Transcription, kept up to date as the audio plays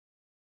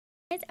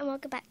Guys, and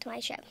welcome back to my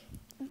show.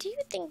 Do you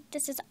think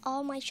this is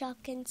all my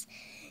Shopkins?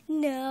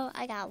 No,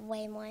 I got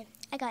way more.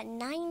 I got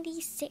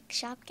 96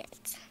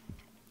 Shopkins.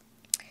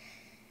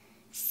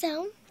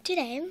 So,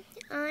 today,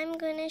 I'm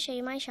going to show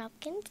you my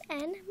Shopkins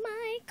and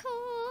my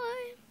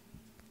car.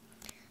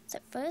 So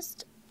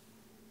first,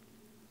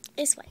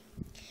 this one.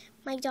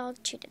 My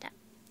dog chewed it up.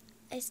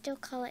 I still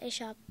call it a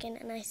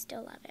Shopkin and I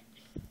still love it.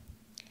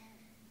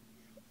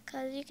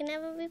 Because you can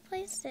never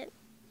replace it.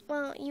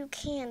 Well, you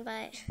can,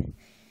 but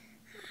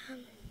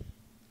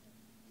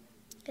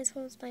this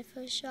was my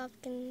first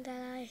Shopkin that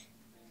I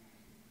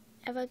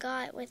ever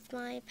got with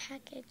my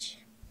package.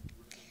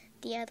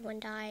 The other one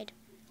died.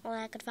 All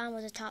I could find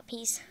was a top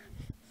piece.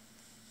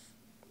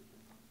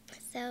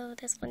 So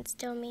this one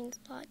still means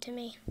a lot to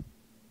me.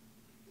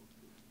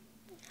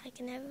 I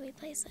can never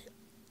replace it.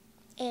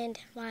 And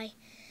why?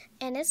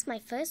 And it's my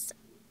first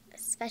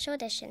special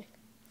edition.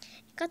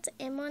 It got the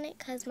M on it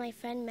because my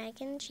friend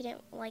Megan, she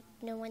didn't like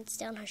no one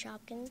stealing her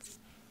Shopkins.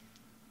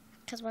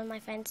 Because one of my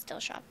friends stole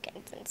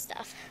Shopkins and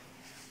stuff.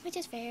 Which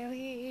is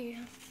very...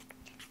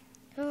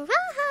 Happy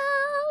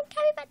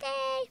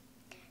birthday!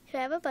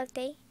 Whoever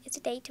birthday, it's a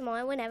day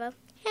tomorrow, whenever.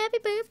 Happy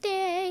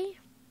birthday!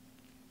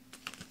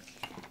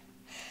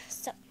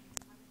 So.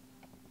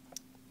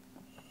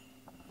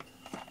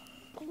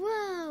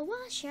 Whoa,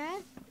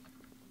 washer.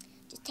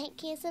 Just take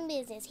care of some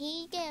business.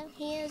 Here you go.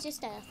 Here's your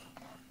stuff.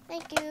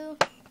 Thank you.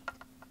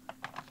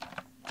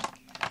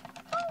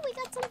 Oh, we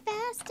got some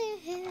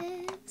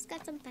bastics.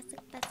 Got some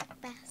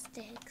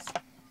bastics.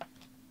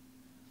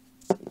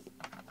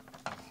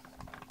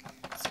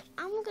 So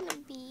I'm gonna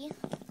be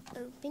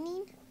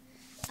opening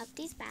up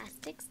these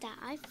bastics that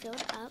I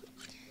filled up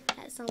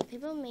that some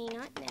people may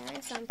not know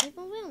and some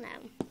people will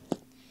know.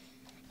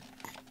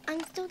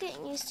 I'm still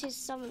getting used to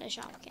some of the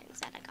Shopkins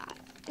that I got.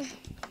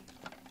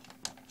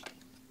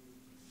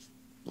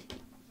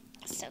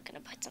 So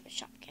gonna put some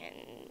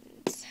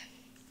Shopkins.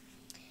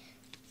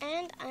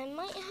 And I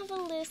might have a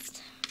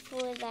list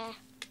for the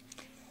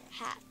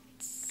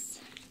hats.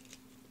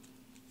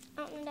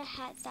 I don't know the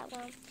hats that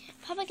well.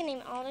 Probably gonna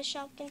name all the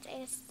Shopkins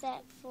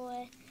except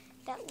for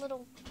that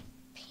little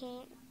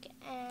pink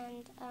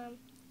and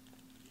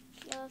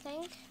little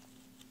thing.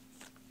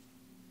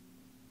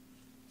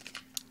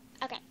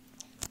 Okay.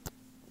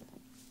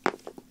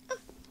 Oh.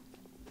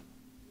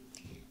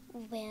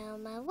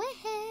 Wilma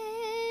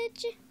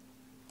Wedge.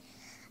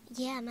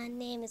 Yeah, my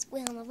name is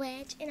Wilma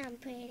Wedge, and I'm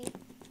pretty.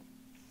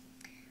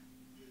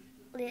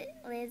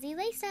 Lizzie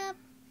Lace Up.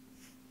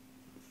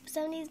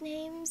 Some of these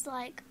names,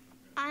 like,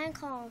 I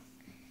call,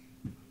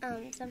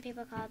 some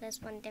people call this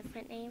one a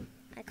different name.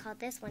 I call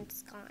this one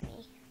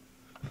Scotty.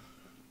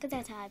 Because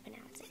that's how I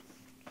pronounce it.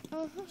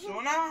 So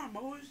now,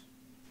 boys.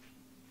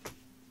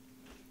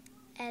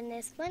 And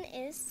this one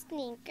is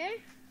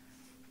Sneaker.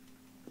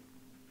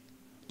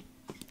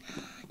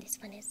 This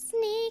one is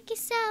Sneaky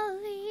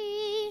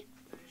Sally.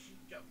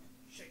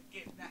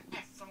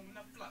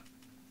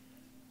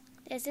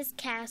 This is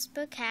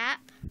Casper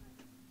Cap.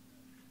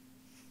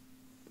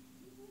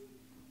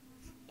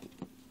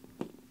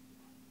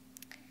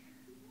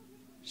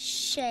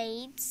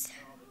 Shades.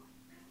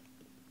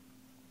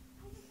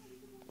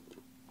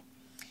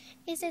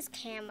 This is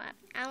Camera.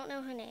 I don't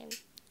know her name.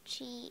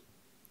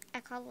 I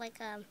call it like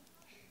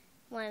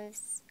one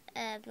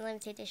of the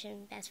limited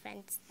edition best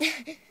friends.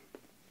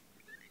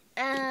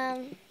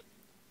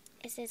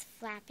 This is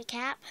Flappy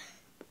Cap.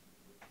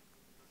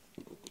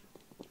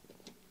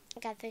 I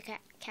got 3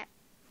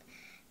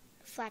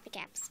 Flappy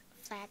Caps.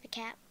 Flappy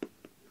Cap.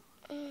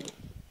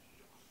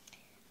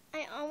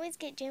 I always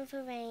get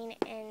Jennifer Rain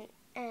and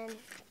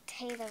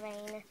Taylor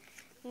Rain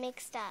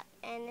mixed up.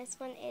 And this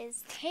one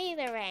is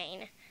Taylor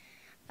Rain.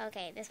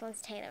 Okay, this one's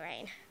Taylor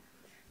Rain.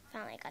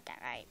 Finally got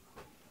that right.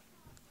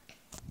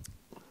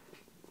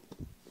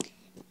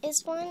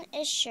 This one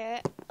is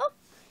shirt. Oh!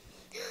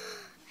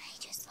 I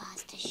just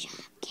lost a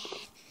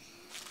Shopkin.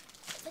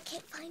 I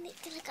can't find it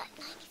till I got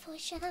 94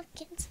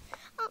 Shopkins.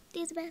 Oh,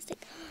 these are basic.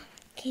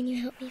 Can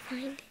you help me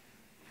find it?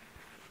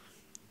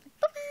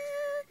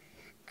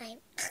 I'm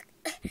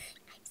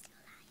still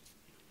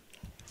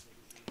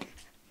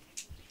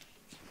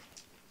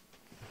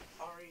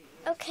alive.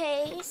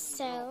 Okay,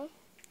 so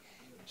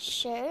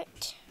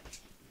shirt.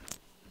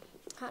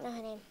 I don't know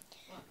her name.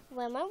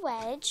 Wilma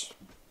Wedge.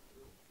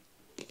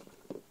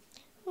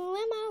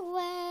 Wilma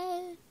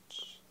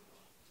Wedge.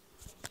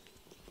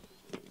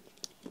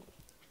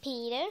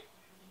 Peter.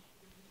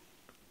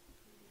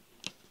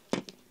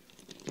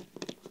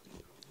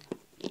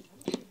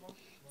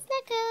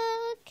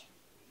 Snuggle.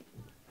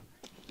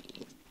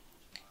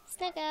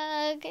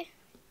 Snuggle.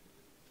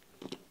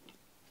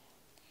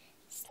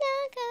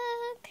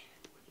 Snuggle.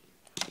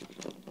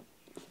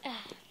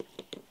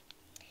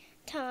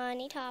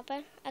 Tawny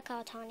Topper. I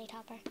call it Tawny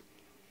Topper.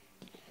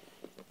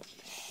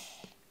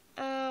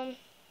 I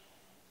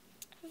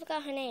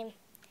forgot her name.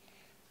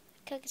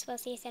 Cookie's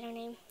supposed to say her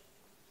name.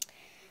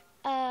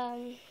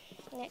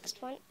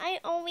 Next one. I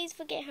always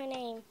forget her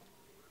name.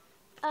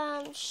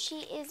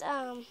 She is,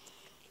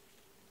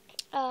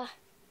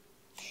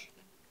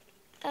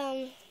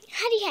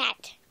 Hattie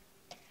Hat.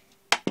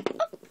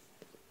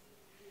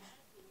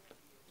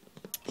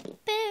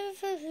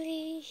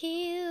 Beverly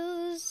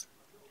Hills.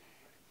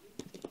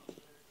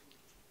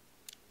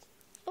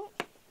 Oh,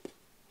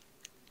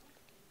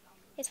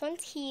 this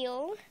one's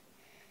heel.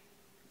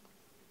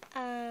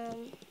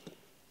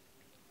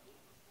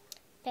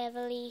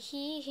 Beverly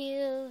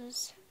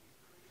Hills.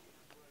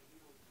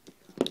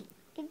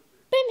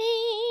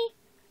 Bimmy.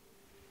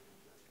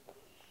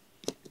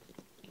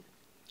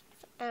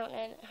 I don't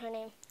know her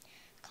name.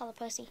 Call her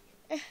Pussy.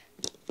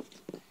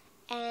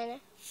 And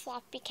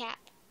floppy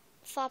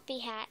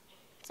hat,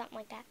 something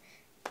like that.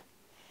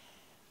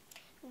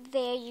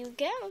 There you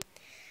go.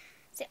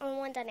 It's the only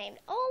one that I named.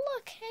 Oh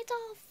look, it's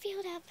all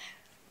filled up.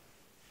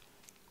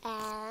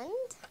 And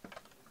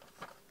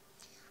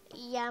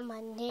yeah,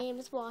 my name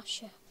is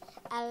Washer.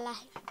 I like.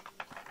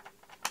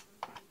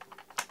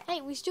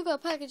 Hey, we still got a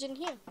package in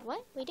here.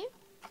 What? We do?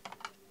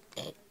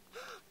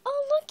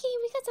 Oh looky,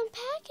 we got some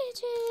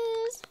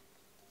packages.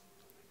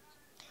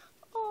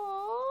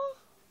 Oh,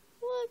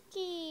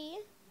 looky.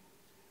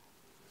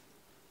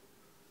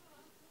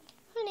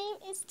 Her name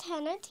is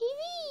Tana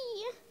TV.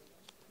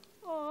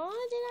 Oh,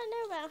 I did not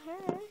know about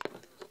her.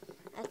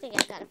 I think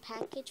I got a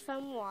package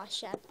from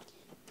Washa.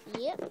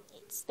 Yep,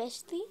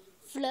 especially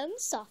from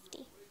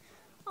Softy.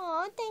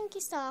 Oh, thank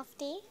you,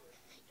 Softy.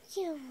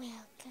 You're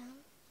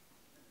welcome.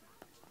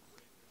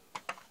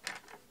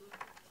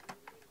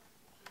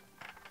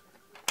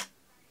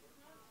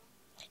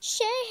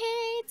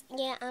 Shades.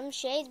 Yeah, I'm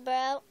Shades,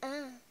 bro.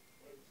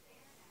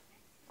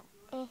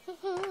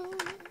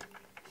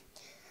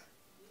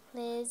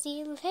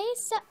 Lizzie,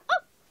 Lisa.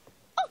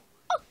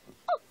 Oh.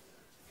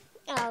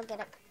 I'll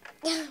get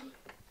it.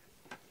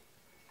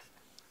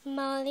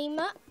 Molly,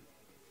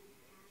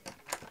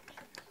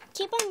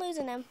 keep on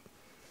losing them.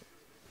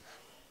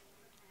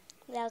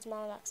 That was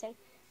Molly Moxon.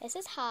 This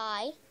is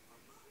Hi.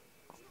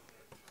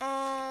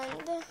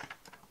 And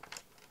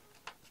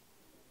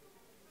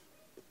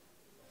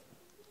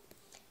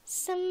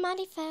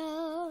somebody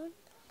fell.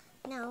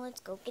 Now let's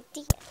go get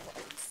the other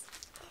ones.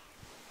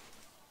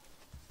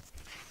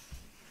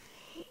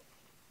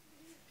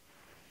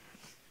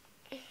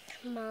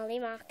 Molly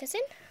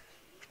Moccasin.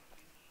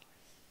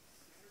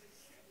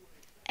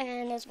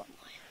 And there's one more.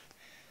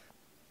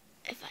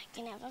 If I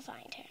can ever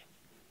find her.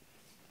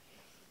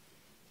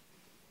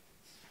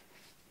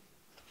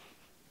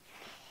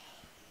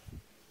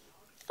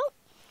 Oh.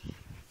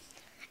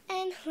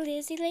 And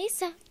Lizzie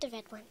Lisa, the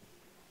red one.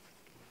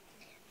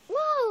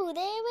 Whoa,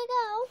 there we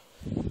go.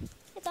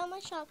 It's on my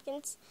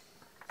Shopkins.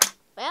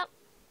 Well,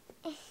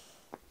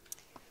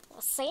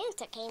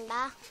 Santa came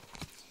by.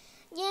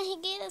 Yeah, he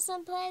gave us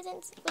some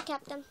presents. We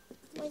kept them.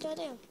 What'd y'all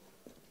do?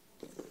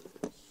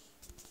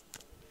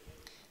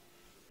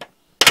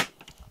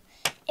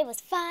 It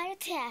was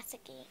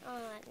fire-tastic-y.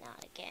 Oh,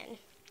 not again.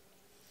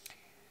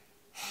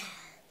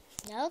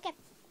 Okay.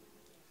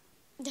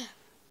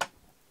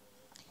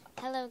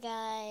 Hello,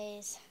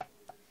 guys.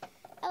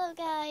 Hello,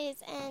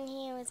 guys. And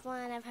here is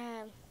one of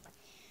her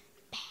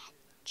bad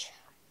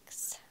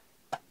jokes.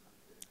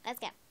 Let's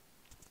go.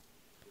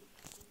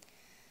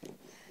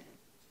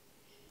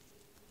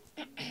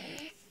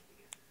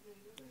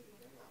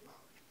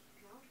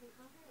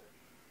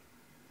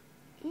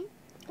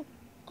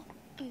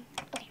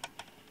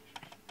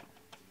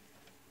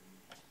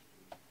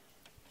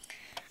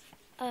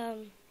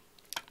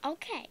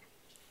 Okay.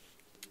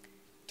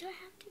 Do I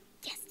have to?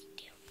 Yes, you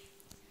do.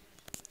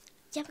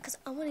 Yeah, because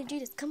I want to do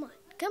this. Come on.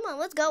 Come on,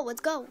 let's go.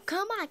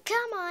 Come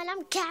on.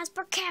 I'm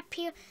Casper Cap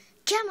here.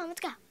 Come on,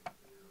 let's go.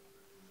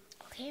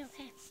 Okay.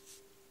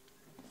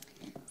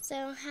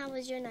 So, how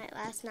was your night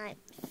last night?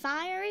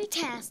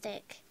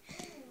 Fiery-tastic.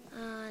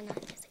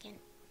 Not this again.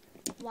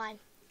 Why?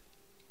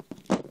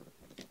 Did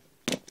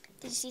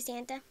you see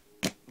Santa?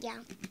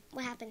 Yeah.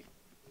 What happened?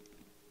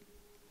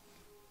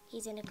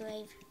 He's in a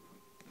grave.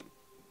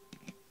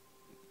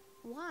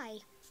 Why?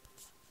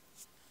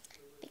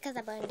 Because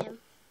I burned him.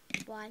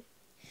 Why?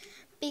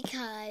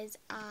 Because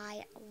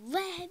I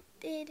let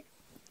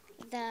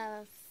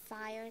the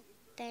fire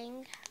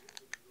thing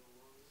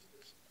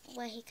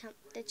where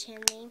the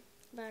chimney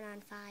burn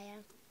on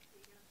fire.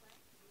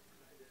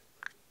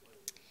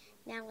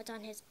 Now what's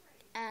on his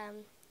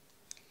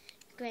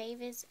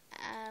grave is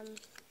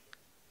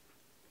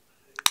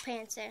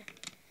Prancer.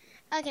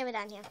 Okay, we're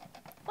done here.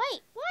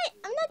 Wait, what?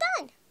 I'm not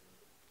done.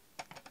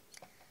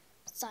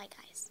 Sorry,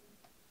 guys.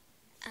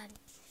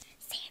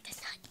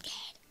 Santa's not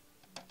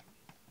dead.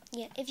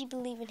 Yeah, if you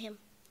believe in him,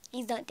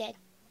 he's not dead.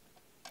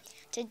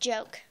 It's a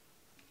joke.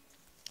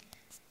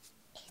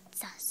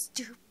 It's a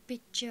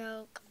stupid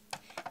joke.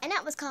 And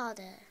that was called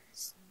a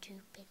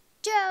Stupid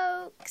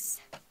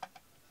Jokes.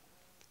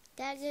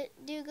 Did it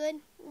do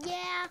good?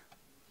 Yeah.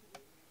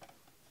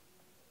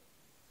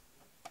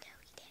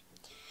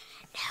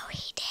 No,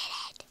 he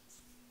didn't.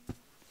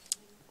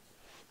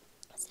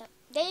 So,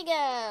 there you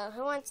go.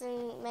 Who wants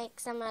to make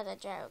some other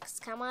jokes?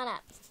 Come on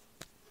up.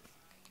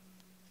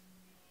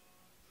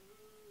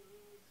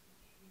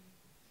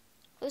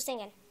 Who's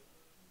singing?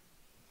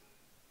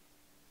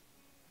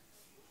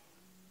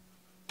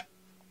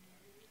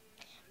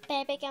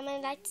 Baby, turn the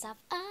lights off.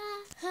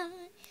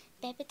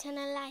 Baby, turn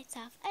the lights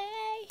off.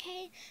 Hey.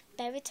 hey.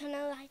 Baby, turn the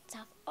lights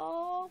off,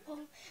 oh, oh.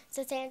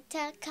 So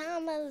Santa,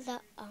 come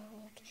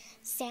along.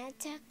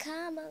 Santa,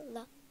 come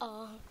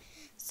along.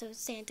 So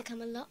Santa,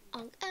 come along,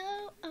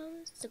 oh, oh.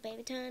 So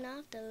baby, turn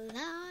off the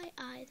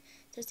lights.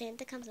 So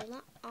Santa comes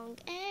along,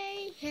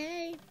 hey,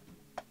 hey.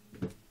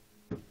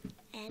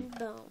 And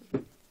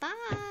boom.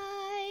 Bye.